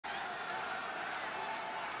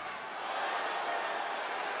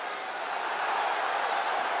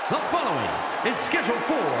The following is scheduled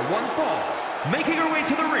for one fall, making her way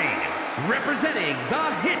to the ring, representing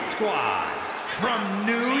the Hit Squad from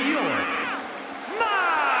New York.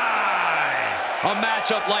 A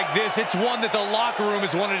matchup like this, it's one that the locker room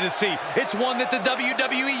has wanted to see. It's one that the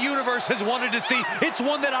WWE Universe has wanted to see. It's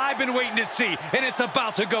one that I've been waiting to see, and it's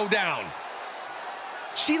about to go down.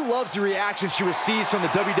 She loves the reaction she receives from the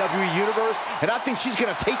WWE Universe, and I think she's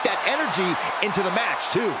going to take that energy into the match,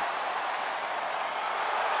 too.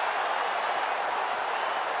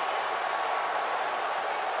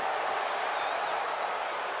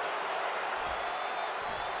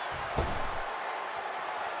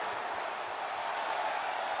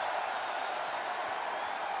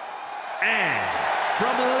 And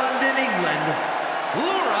from London, England,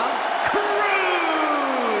 Lara.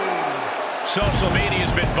 Social media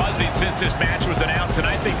has been buzzing since this match was announced, and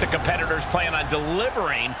I think the competitors plan on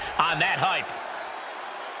delivering on that hype.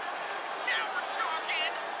 Now we're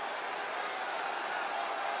talking.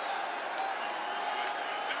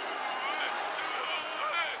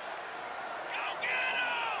 Go get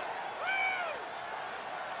him! Woo!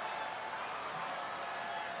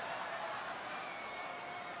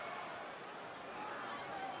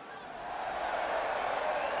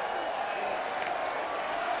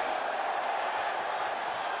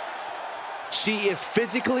 She is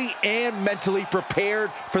physically and mentally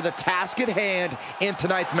prepared for the task at hand in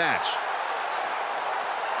tonight's match.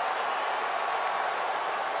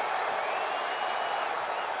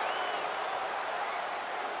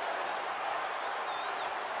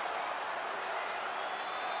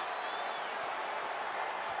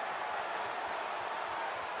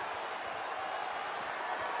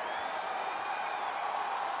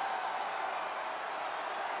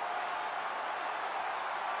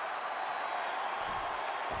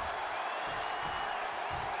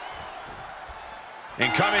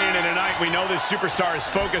 And coming into tonight, we know this superstar is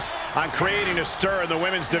focused on creating a stir in the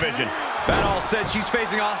women's division. That all said, she's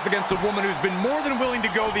facing off against a woman who's been more than willing to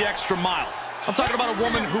go the extra mile. I'm talking about a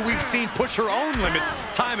woman who we've seen push her own limits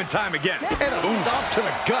time and time again. And a stomp to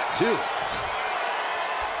the gut, too.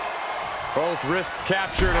 Both wrists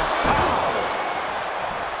captured.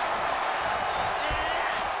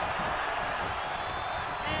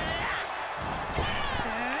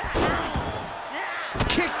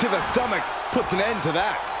 Kick to the stomach puts an end to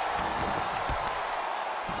that.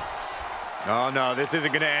 Oh, no, this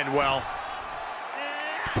isn't going to end well.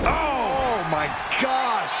 Oh my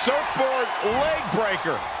gosh. Surfboard leg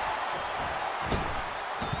breaker.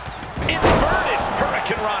 Inverted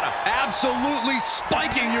Hurricane Rana. Absolutely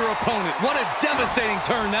spiking your opponent. What a devastating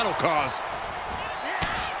turn that'll cause.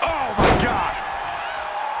 Oh, my God.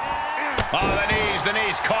 Oh, the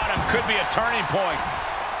knees caught him. Could be a turning point.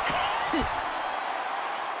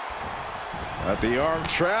 At the arm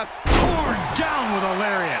trap. Torn down with a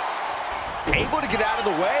lariat. Able to get out of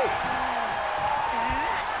the way.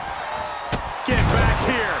 Get back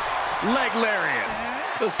here. Leg lariat.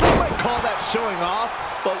 Some might call that showing off,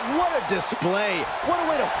 but what a display. What a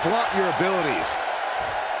way to flaunt your abilities.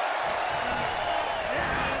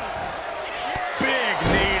 Big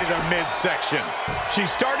knee to the midsection.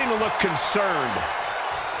 She's starting to look concerned.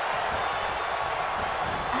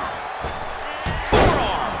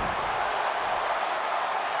 Forearm.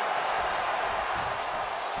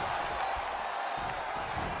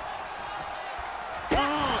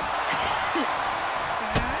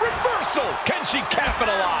 Reversal. Can she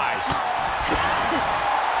capitalize?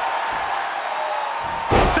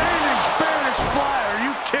 Standing Spanish fly. Are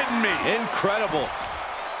you kidding me? Incredible.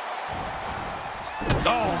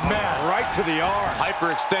 Oh, man. Right to the arm.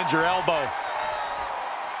 Hyperextend your elbow.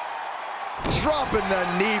 Dropping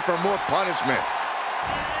the knee for more punishment.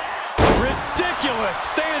 Ridiculous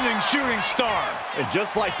standing shooting star. And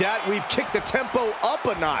just like that, we've kicked the tempo up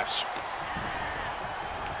a notch.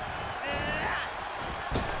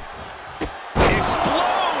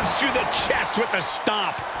 Explodes through the chest with the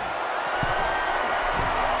stomp.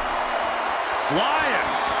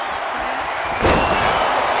 Flying.